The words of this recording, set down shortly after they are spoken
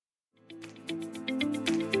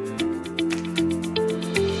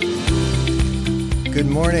Good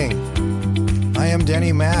morning. I am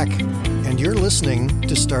Danny Mack, and you're listening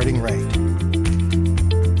to Starting Right.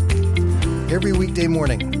 Every weekday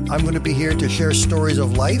morning, I'm going to be here to share stories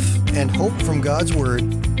of life and hope from God's Word.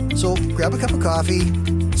 So grab a cup of coffee,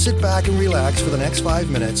 sit back and relax for the next 5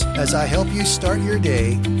 minutes as I help you start your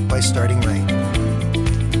day by starting right.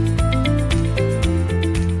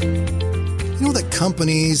 You know that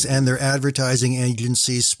companies and their advertising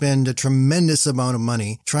agencies spend a tremendous amount of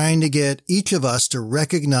money trying to get each of us to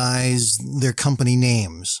recognize their company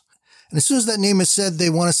names. And as soon as that name is said,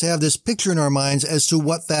 they want us to have this picture in our minds as to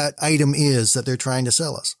what that item is that they're trying to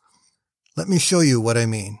sell us. Let me show you what I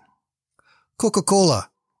mean.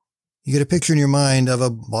 Coca-Cola. You get a picture in your mind of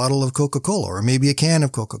a bottle of Coca-Cola or maybe a can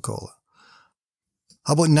of Coca-Cola.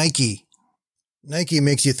 How about Nike? Nike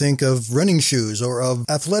makes you think of running shoes or of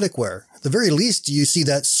athletic wear. At the very least, you see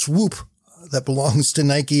that swoop that belongs to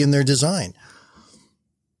Nike in their design.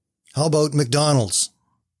 How about McDonald's?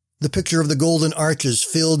 The picture of the golden arches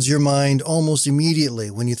fills your mind almost immediately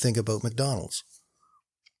when you think about McDonald's.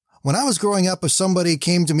 When I was growing up, if somebody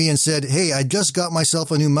came to me and said, "Hey, I just got myself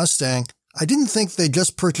a new Mustang," I didn't think they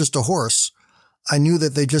just purchased a horse. I knew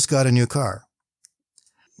that they just got a new car.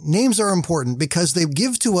 Names are important because they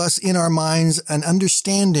give to us in our minds an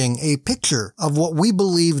understanding, a picture of what we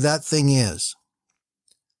believe that thing is.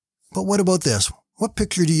 But what about this? What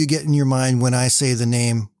picture do you get in your mind when I say the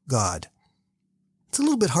name God? It's a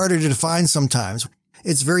little bit harder to define sometimes.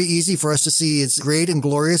 It's very easy for us to see it's great and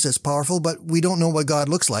glorious, it's powerful, but we don't know what God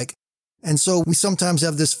looks like. And so we sometimes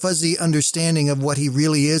have this fuzzy understanding of what he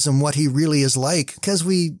really is and what he really is like because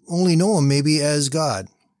we only know him maybe as God.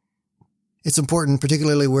 It's important,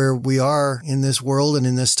 particularly where we are in this world and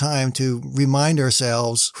in this time, to remind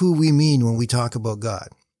ourselves who we mean when we talk about God.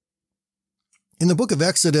 In the book of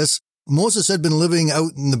Exodus, Moses had been living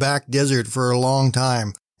out in the back desert for a long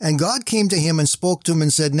time, and God came to him and spoke to him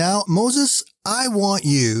and said, "Now, Moses, I want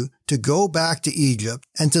you to go back to Egypt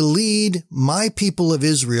and to lead my people of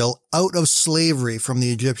Israel out of slavery from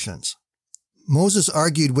the Egyptians." Moses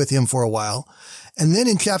argued with him for a while. And then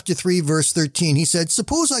in chapter 3, verse 13, he said,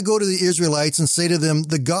 "Suppose I go to the Israelites and say to them,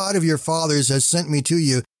 'The God of your fathers has sent me to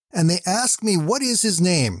you,' and they ask me, 'What is his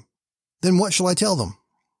name?' Then what shall I tell them?"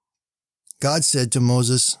 God said to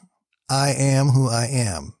Moses, "I am who I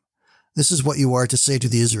am. This is what you are to say to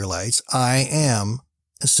the Israelites. I am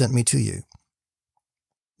has sent me to you."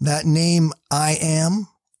 That name, I am,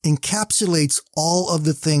 encapsulates all of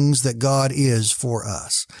the things that God is for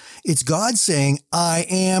us. It's God saying, "I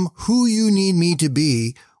am who you need me to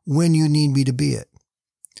be when you need me to be it."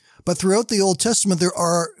 But throughout the Old Testament, there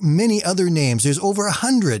are many other names. There's over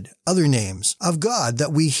 100 other names of God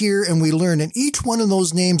that we hear and we learn. And each one of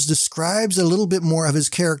those names describes a little bit more of his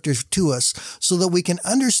character to us so that we can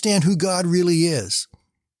understand who God really is.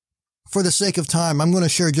 For the sake of time, I'm going to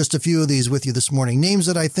share just a few of these with you this morning, names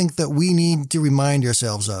that I think that we need to remind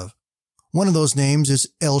ourselves of. One of those names is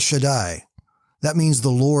El Shaddai. That means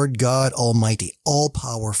the Lord God Almighty,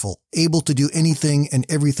 all-powerful, able to do anything and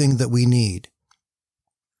everything that we need.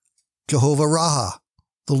 Jehovah Raha,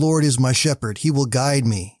 the Lord is my shepherd. He will guide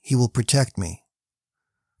me. He will protect me.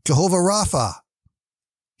 Jehovah Rapha,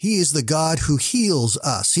 he is the God who heals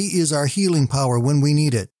us. He is our healing power when we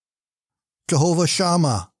need it. Jehovah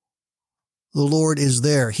Shammah, the Lord is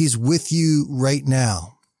there. He's with you right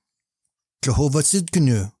now. Jehovah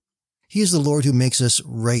Tzidkenu, he is the Lord who makes us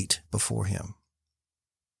right before him.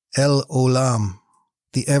 El Olam,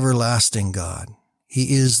 the everlasting God.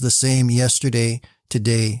 He is the same yesterday,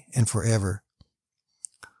 today, and forever.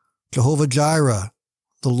 Jehovah Jireh,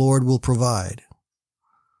 the Lord will provide.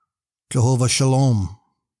 Jehovah Shalom,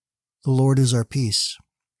 the Lord is our peace.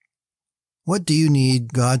 What do you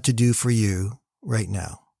need God to do for you right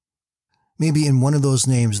now? Maybe in one of those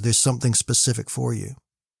names, there's something specific for you.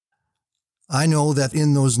 I know that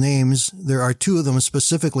in those names, there are two of them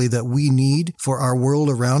specifically that we need for our world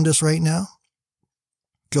around us right now.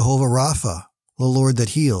 Jehovah Rapha, the Lord that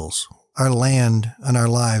heals. Our land and our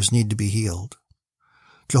lives need to be healed.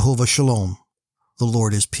 Jehovah Shalom, the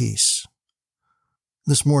Lord is peace.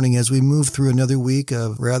 This morning, as we move through another week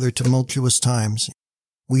of rather tumultuous times,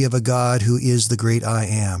 we have a God who is the great I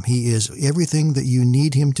am. He is everything that you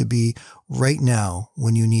need him to be right now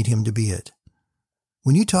when you need him to be it.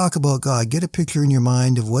 When you talk about God, get a picture in your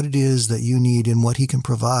mind of what it is that you need and what he can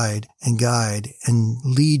provide and guide and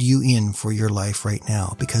lead you in for your life right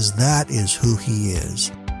now, because that is who he is,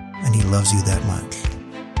 and he loves you that much.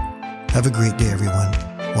 Have a great day, everyone.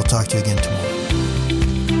 We'll talk to you again tomorrow.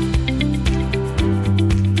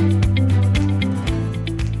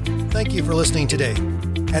 Thank you for listening today.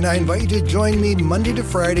 And I invite you to join me Monday to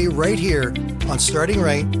Friday right here on Starting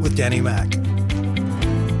Right with Danny Mack.